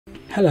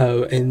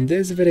Hello, in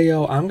this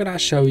video I'm gonna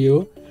show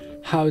you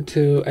how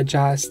to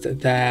adjust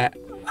the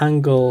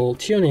angle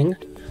tuning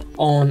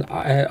on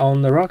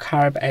the ROG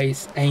Harpe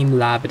AIM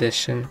Lab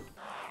Edition.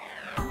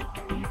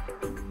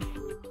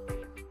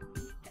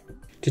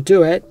 To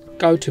do it,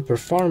 go to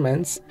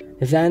Performance,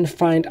 then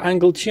find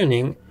Angle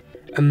Tuning.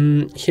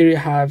 Here you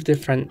have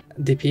different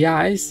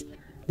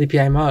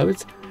DPI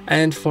modes,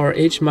 and for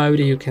each mode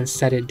you can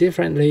set it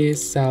differently,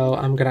 so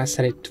I'm gonna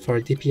set it for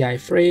DPI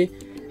free.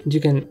 You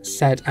can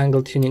set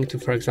angle tuning to,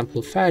 for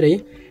example,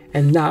 30,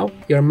 and now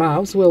your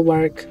mouse will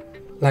work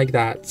like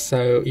that.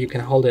 So you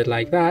can hold it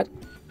like that,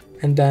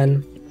 and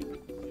then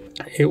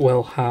it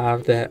will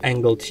have the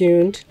angle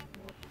tuned.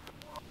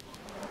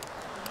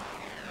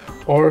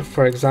 Or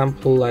for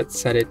example, let's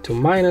set it to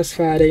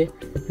 -30,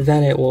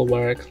 then it will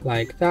work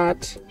like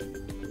that.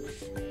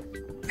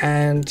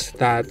 And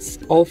that's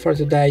all for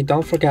today.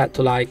 Don't forget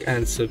to like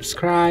and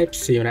subscribe.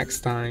 See you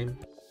next time.